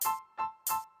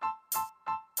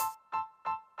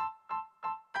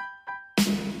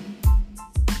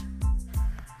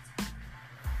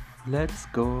Let's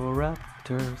go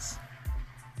Raptors.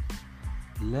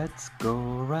 Let's go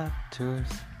Raptors.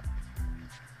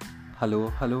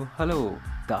 Hello.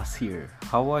 Das here.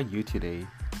 How are you today?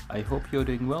 I hope you're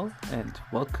doing well and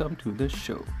welcome to the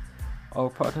show. Our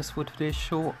partners for today's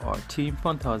show are Team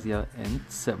Fantasia and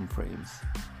 7 Frames.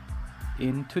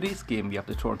 In today's game, we have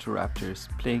the Toronto Raptors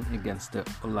playing against the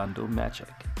Orlando Magic.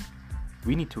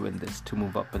 We need to win this to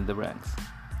move up in the ranks.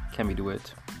 Can we do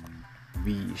it?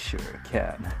 We sure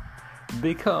can.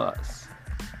 Because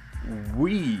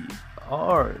we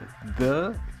are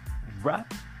the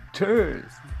Raptors.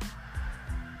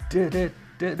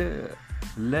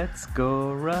 Let's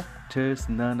go Raptors,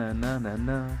 na.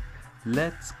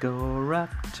 Let's go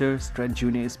Raptors. Trent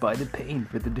Jr. is by the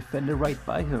paint with the defender right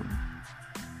by him.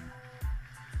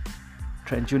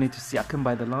 Trent Jr. to Siakam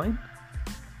by the line.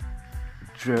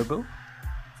 Dribble.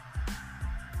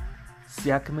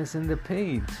 Siakam is in the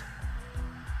paint.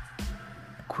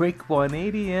 Quick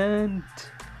 180 and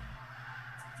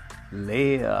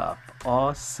layup.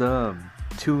 Awesome.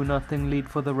 2-0 lead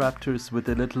for the Raptors with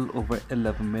a little over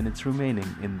 11 minutes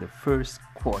remaining in the first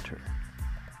quarter.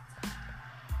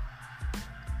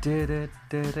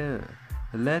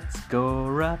 Let's go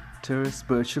Raptors.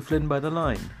 Birch Flynn by the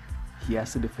line. He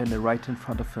has the defender right in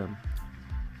front of him.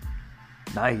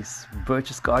 Nice. Birch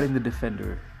is guarding the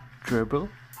defender. Dribble.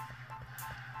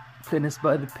 Flynn is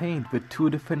by the paint with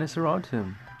 2 defenders around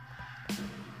him.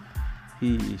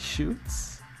 He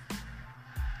shoots.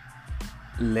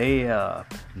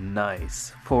 Layup.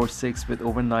 Nice. 4-6 with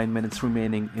over 9 minutes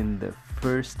remaining in the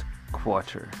first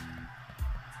quarter.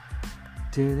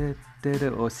 Oh,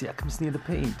 Siakam's near the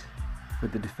paint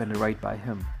with the defender right by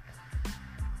him.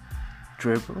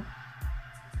 Dribble.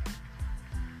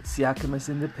 Siakam is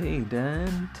in the paint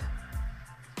and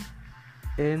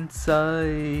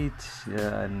inside.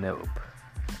 Nope.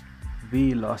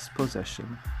 We lost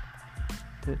possession.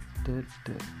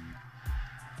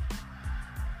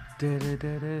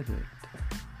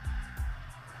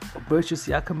 Birch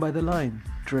Siakam by the line.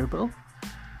 Dribble.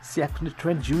 Siakam to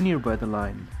Trent Jr. by the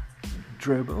line.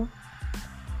 Dribble.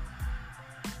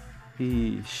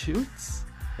 He shoots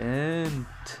and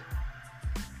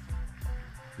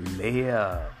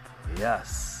layup.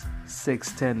 Yes.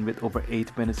 6-10 with over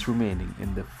 8 minutes remaining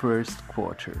in the first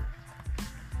quarter.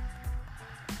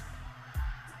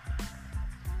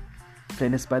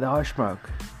 Flynn is by the hash mark.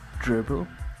 Dribble.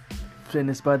 Flynn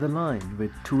is by the line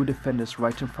with 2 defenders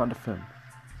right in front of him.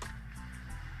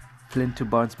 Flynn to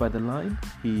Barnes by the line.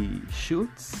 He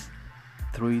shoots.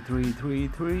 3.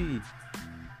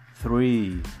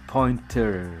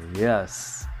 3-pointer.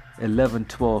 Yes.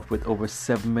 11-12 with over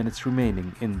 7 minutes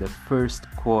remaining in the first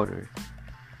quarter.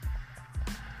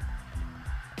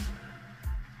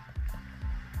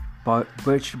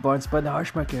 Birch Barnes by the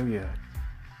hash mark area.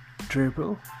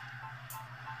 Dribble.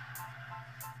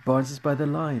 Barnes is by the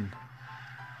line.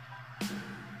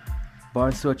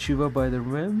 Barnes to Achiuwa by the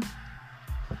rim.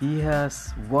 He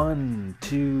has 1,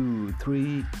 2,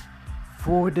 3,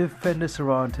 4 defenders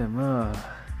around him.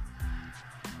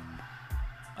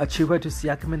 Achiuwa to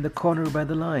Siakam in the corner by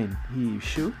the line. He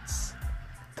shoots.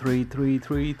 3.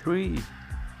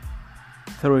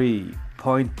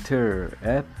 3-pointer.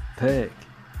 Epic.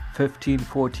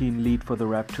 15-14 lead for the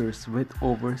Raptors with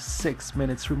over 6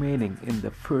 minutes remaining in the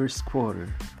first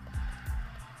quarter.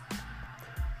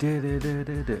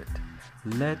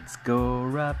 Let's go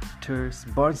Raptors.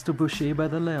 Barnes to Boucher by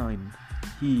the line.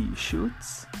 He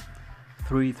shoots.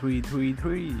 3.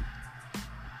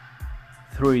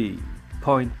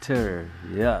 3-pointer.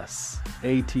 Yes.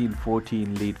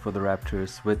 18-14 lead for the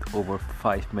Raptors with over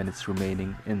 5 minutes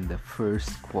remaining in the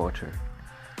first quarter.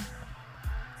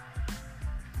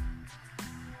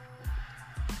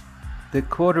 The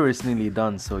quarter is nearly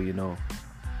done, so you know.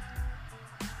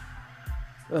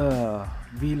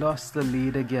 We lost the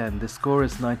lead again. The score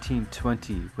is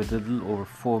 19-20 with a little over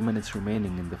 4 minutes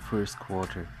remaining in the first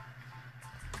quarter.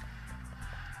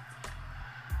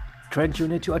 Trent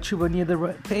Jr. to Achiuwa near the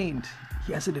paint.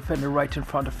 He has a defender right in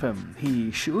front of him.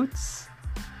 He shoots.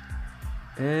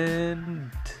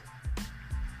 And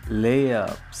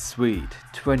layup. Sweet.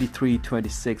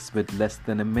 23-26 with less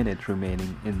than a minute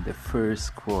remaining in the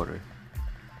first quarter.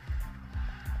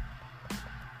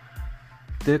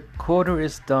 The quarter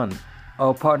is done.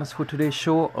 Our partners for today's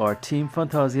show are Team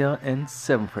Fantasia and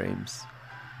 7 Frames.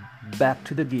 Back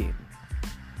to the game.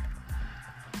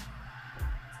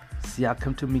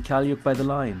 Siakam to Mikhailiuk by the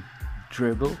line.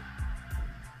 Dribble.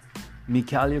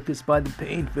 Mikhailiuk is by the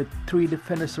paint with 3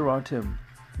 defenders around him.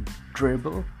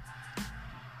 Dribble.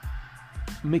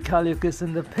 Mikhailiuk is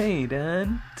in the paint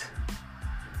and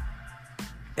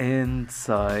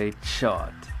inside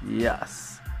shot.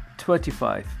 Yes.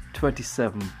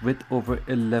 25-27 with over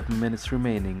 11 minutes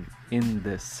remaining in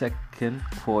the second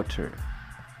quarter.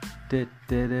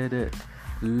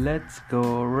 Let's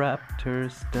go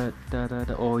Raptors.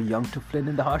 Oh, Young to Flynn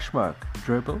in the hash mark.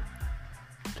 Dribble.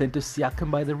 Flynn to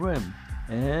Siakam by the rim.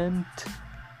 And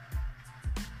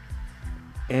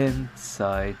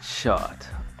inside shot.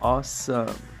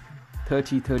 Awesome.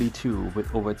 30-32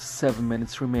 with over 7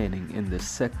 minutes remaining in the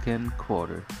second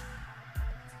quarter.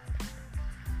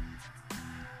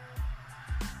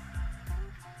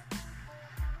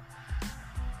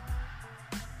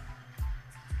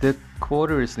 The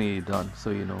quarter is nearly done, so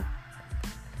you know.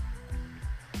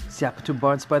 Siakam to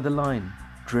Barnes by the line.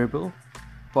 Dribble.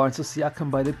 Barnes to Siakam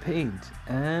by the paint.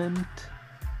 And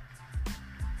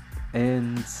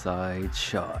inside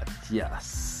shot.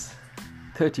 Yes.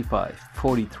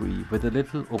 35-43 with a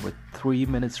little over 3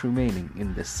 minutes remaining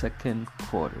in the second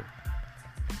quarter.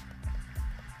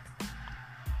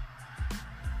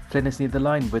 Flynn is near the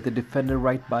line with the defender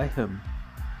right by him.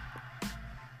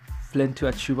 Flynn to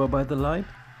Achuva by the line.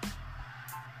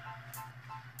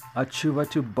 Achuva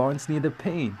to Barnes near the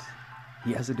paint.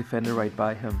 He has a defender right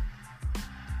by him.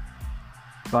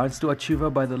 Barnes to Achuva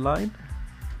by the line.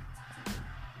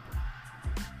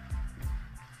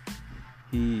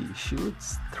 He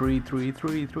shoots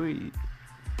 3-3-3-3.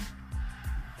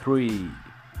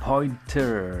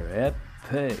 3-pointer.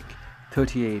 Epic.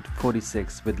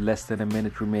 38-46 with less than a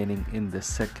minute remaining in the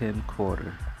second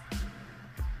quarter.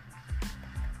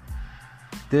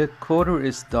 The quarter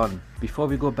is done. Before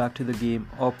we go back to the game,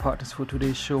 our partners for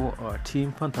today's show are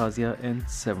Team Fantasia and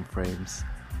 7 Frames.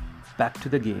 Back to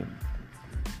the game.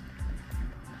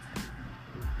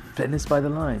 Flynn is by the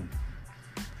line.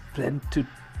 Flynn to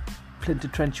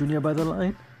Trent Jr. by the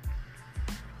line.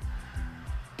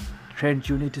 Trent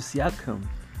Jr. to Siakam.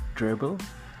 Dribble.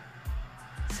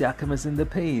 Siakam is in the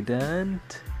paint and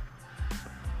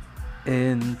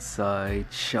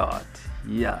inside shot.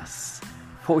 Yes.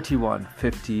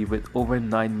 41-50 with over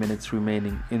 9 minutes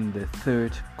remaining in the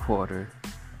third quarter.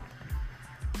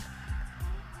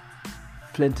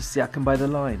 Flynn to Siakam by the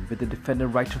line with the defender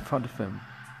right in front of him.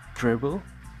 Dribble.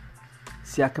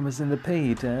 Siakam is in the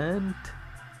paint and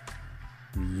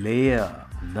layup.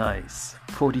 Nice.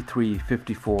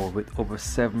 43-54 with over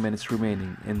 7 minutes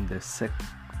remaining in the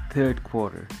third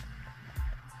quarter.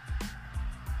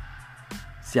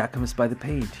 Siakam is by the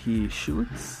paint. He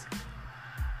shoots.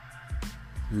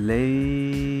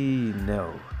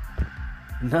 No.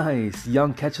 Nice.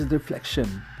 Young catches the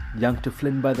deflection. Young to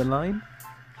Flynn by the line.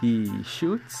 He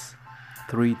shoots.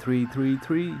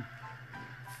 3-3-3-3.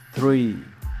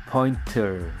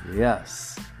 3-pointer.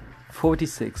 Yes.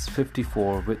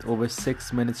 46-54 with over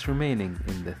 6 minutes remaining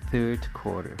in the third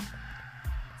quarter.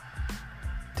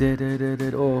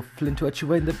 Oh, Flynn to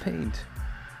Achuva in the paint.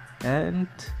 And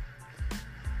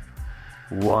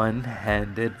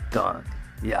one-handed dunk.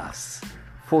 Yes.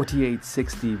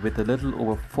 48-60 with a little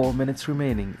over 4 minutes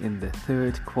remaining in the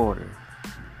third quarter.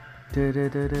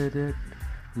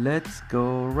 Let's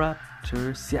go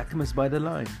Raptors. Siakam is by the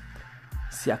line.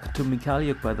 Siakam to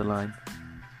Mikhailiuk by the line.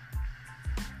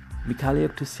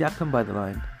 Mikhailiuk to Siakam by the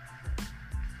line.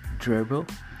 Dribble.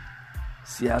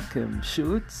 Siakam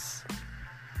shoots.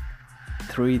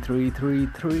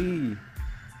 3-3-3-3.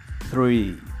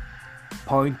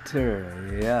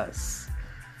 3-pointer. Yes.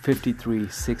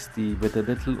 53-60 with a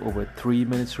little over 3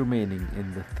 minutes remaining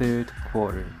in the third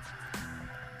quarter.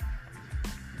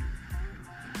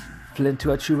 Flynn to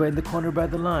Achuva in the corner by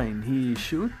the line. He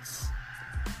shoots.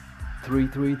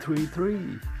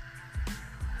 3-3-3-3.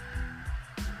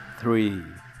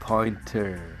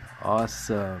 3-pointer.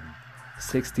 Awesome.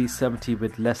 60-70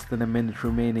 with less than a minute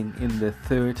remaining in the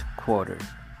third quarter.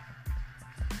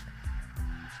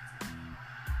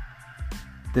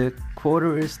 The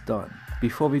quarter is done.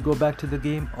 Before we go back to the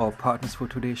game, our partners for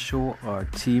today's show are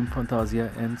Team Fantasia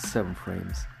and 7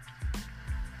 Frames.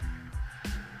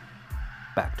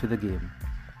 Back to the game.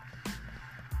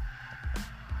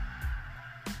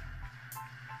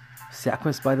 Siakam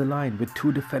is by the line with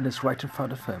 2 defenders right in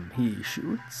front of him. He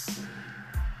shoots.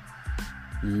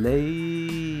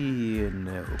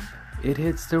 Nope. It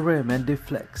hits the rim and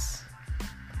deflects.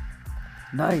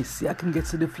 Nice. Siakam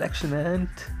gets a deflection and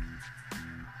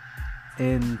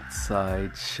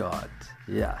inside shot.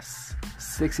 Yes.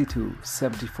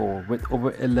 62-74 with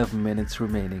over 11 minutes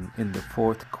remaining in the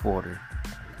fourth quarter.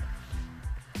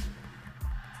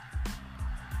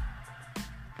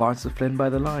 Barnes to Flynn by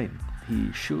the line.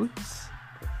 He shoots.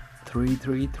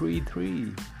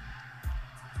 3-3-3-3.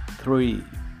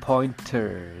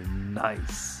 3-pointer.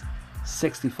 Nice.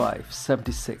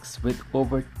 65-76 with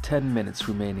over 10 minutes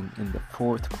remaining in the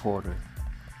fourth quarter.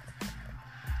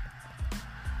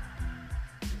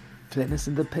 Flynn is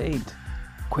in the paint.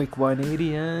 Quick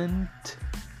 180 and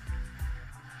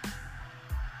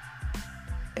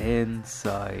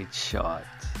inside shot.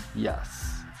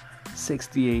 Yes.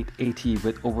 68-80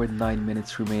 with over 9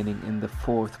 minutes remaining in the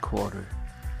fourth quarter.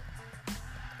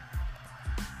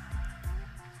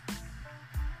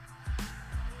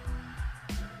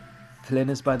 Flynn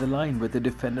is by the line with the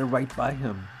defender right by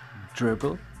him.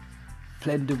 Dribble.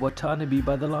 Flynn to Watanabe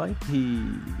by the line. He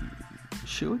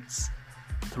shoots.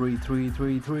 3.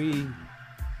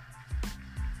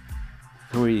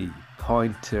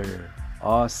 Three-pointer.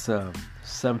 Awesome.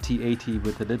 70-80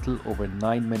 with a little over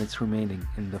 9 minutes remaining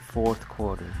in the fourth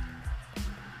quarter.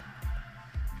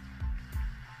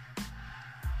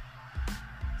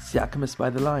 Siakam is by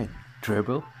the line.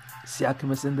 Dribble.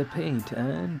 Siakam is in the paint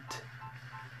and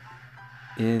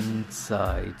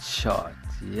inside shot.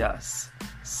 Yes.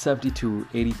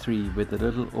 72-83 with a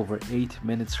little over 8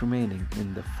 minutes remaining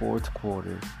in the fourth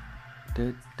quarter.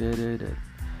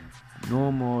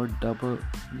 No more double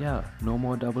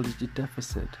digit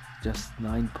deficit. Just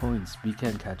 9 points. We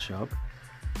can catch up.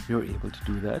 You're able to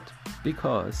do that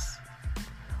because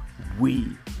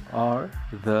we are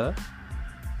the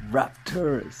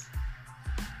Raptors.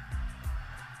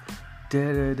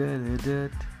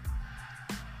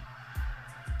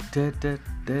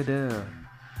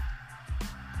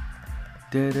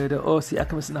 Oh,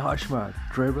 Siakam is in the hash mark.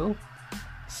 Dribble.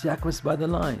 Siakam is by the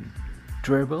line.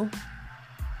 Dribble.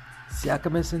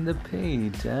 Siakam is in the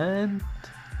paint and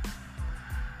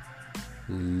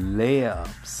layup.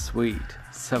 Sweet.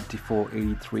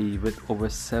 74-83 with over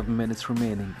 7 minutes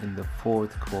remaining in the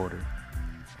fourth quarter.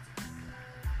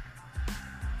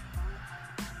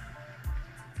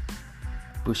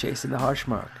 Boucher is in the hash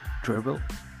mark. Dribble.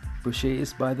 Boucher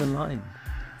is by the line.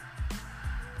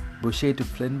 Boucher to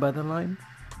Flynn by the line.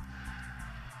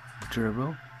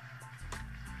 Dribble.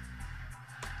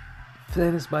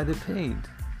 Flynn is by the paint.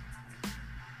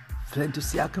 Flynn to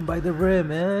Siakam by the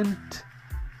rim and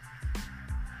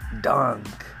dunk.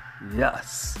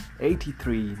 Yes.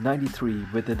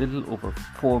 83-93 with a little over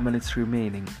 4 minutes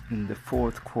remaining in the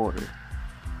fourth quarter.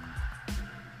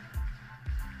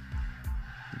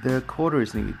 The quarter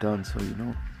is nearly done, so you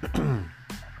know.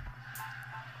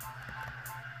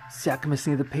 Siakam is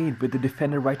near the paint with the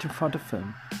defender right in front of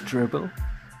him. Dribble.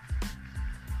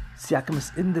 Siakam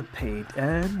is in the paint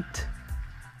and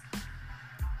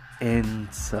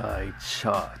inside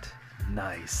shot.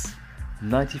 Nice.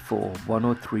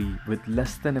 94-103 with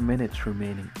less than a minute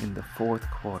remaining in the fourth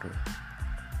quarter.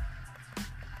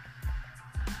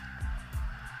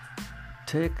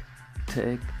 Tick,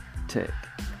 tick, tick.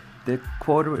 The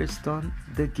quarter is done.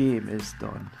 The game is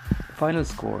done. Final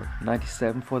score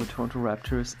 97 for the Toronto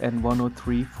Raptors and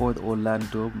 103 for the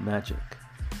Orlando Magic.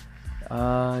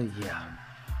 Yeah.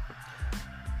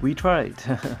 We tried.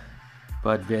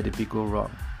 But where did we go wrong?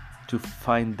 To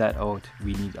find that out,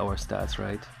 we need our stats,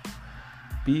 right?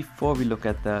 Before we look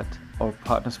at that, our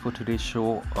partners for today's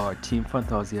show are Team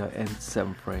Fantasia and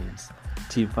 7 Frames.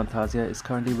 Team Fantasia is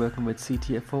currently working with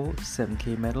CTFO,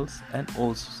 7K medals, and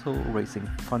also raising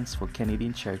funds for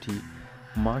Canadian charity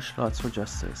Martial Arts for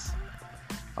Justice.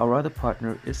 Our other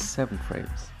partner is 7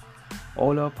 Frames.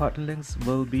 All our partner links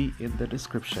will be in the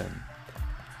description.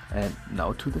 And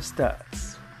now to the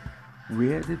stats.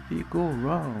 Where did we go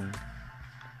wrong?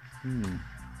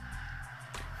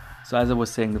 So as I was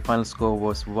saying, the final score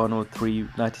was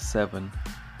 103-97.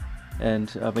 And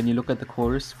when you look at the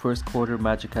quarters, first quarter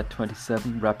Magic had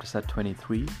 27, Raptors had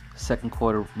 23. Second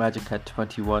quarter Magic had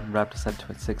 21, Raptors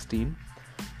had 16.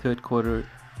 Third quarter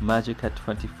Magic had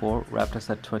 24, Raptors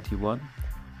had 21.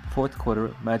 Fourth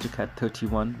quarter Magic had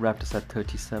 31, Raptors had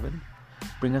 37.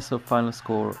 Bring us a final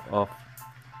score of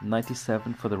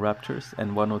 97 for the Raptors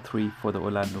and 103 for the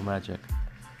Orlando Magic.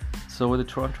 So with the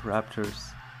Toronto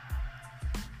Raptors,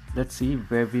 let's see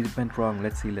where we went wrong.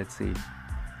 Let's see.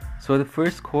 So the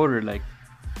first quarter,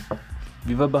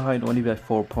 we were behind only by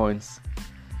 4 points.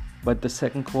 But the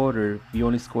second quarter, we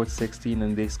only scored 16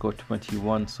 and they scored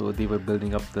 21. So they were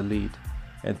building up the lead.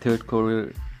 And third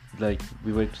quarter,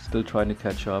 we were still trying to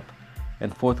catch up.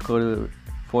 And fourth quarter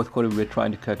we were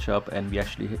trying to catch up and we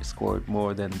actually scored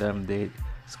more than them. They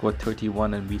scored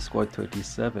 31 and we scored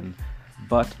 37.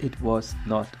 But it was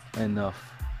not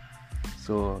enough.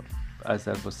 So as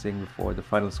I was saying before, the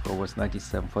final score was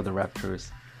 97 for the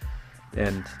Raptors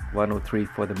and 103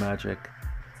 for the Magic.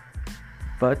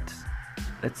 But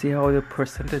let's see how the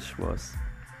percentage was.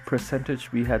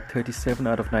 We had 37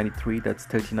 out of 93. That's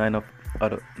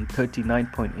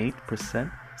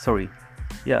 39.8%.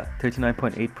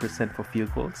 39.8% for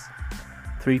field goals.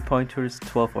 3-pointers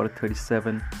 12 out of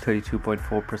 37,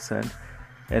 32.4%.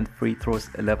 and free throws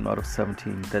 11 out of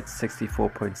 17. That's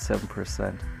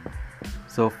 64.7%.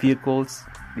 So field goals,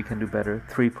 we can do better.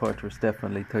 3-pointers,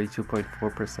 definitely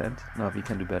 32.4%. Now we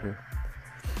can do better.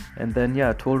 And then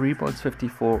total rebounds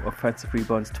 54, offensive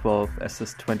rebounds 12,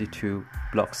 assists 22,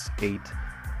 blocks 8,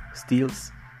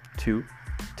 steals 2,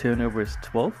 turnovers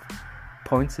 12,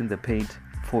 points in the paint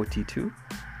 42,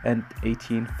 and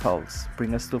 18 fouls.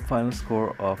 Bring us to a final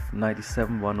score of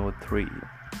 97-103.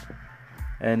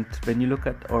 And when you look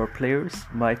at our players,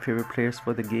 my favorite players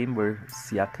for the game were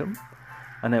Siakam,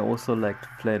 and I also liked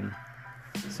Flynn.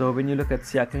 So when you look at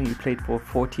Siakam, he played for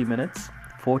 40 minutes,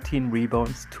 14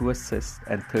 rebounds, 2 assists,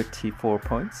 and 34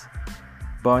 points.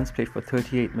 Barnes played for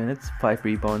 38 minutes, 5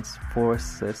 rebounds, 4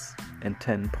 assists, and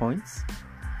 10 points.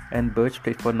 And Birch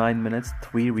played for 9 minutes,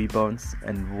 3 rebounds,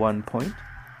 and 1 point.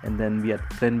 And then we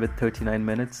had Flynn with 39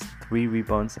 minutes, 3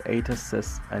 rebounds, 8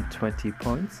 assists, and 20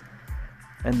 points.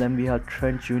 And then we had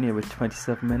Trent Jr. with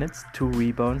 27 minutes, 2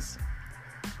 rebounds,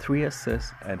 3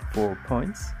 assists, and 4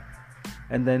 points.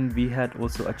 And then we had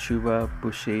also Achuba,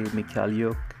 Boucher,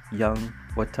 Mikhailiuk, Young,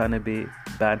 Watanabe,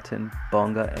 Banton,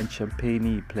 Bonga, and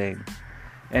Champagny playing.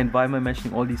 And why am I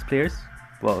mentioning all these players?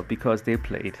 Well, because they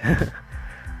played.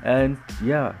 And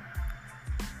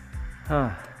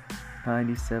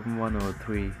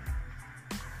 97-103.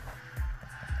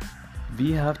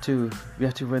 We have to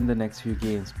win the next few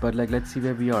games, but let's see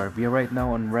where we are. We are right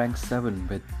now on rank 7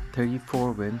 with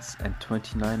 34 wins and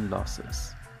 29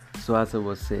 losses. So as I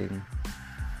was saying,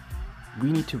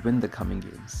 we need to win the coming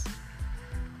games.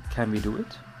 Can we do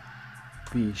it?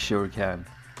 We sure can.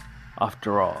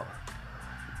 After all,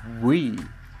 we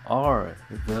are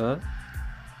the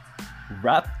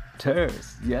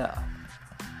Raptors. Yeah.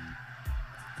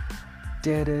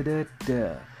 Da da da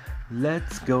da.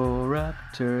 Let's go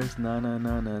Raptors. Na na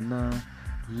na na na.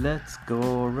 Let's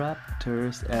go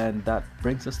Raptors. And that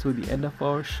brings us to the end of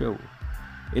our show.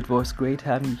 It was great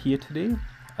having you here today.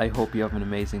 I hope you have an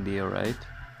amazing day, alright?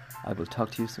 I will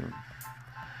talk to you soon.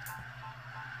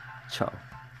 Ciao.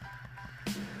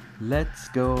 Let's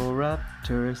go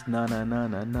Raptors. Na na na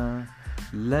na na.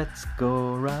 Let's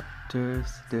go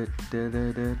Raptors. Da da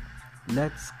da da.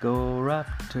 Let's go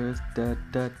Raptors. Da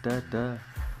da da da.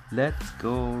 Let's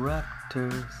go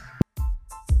Raptors.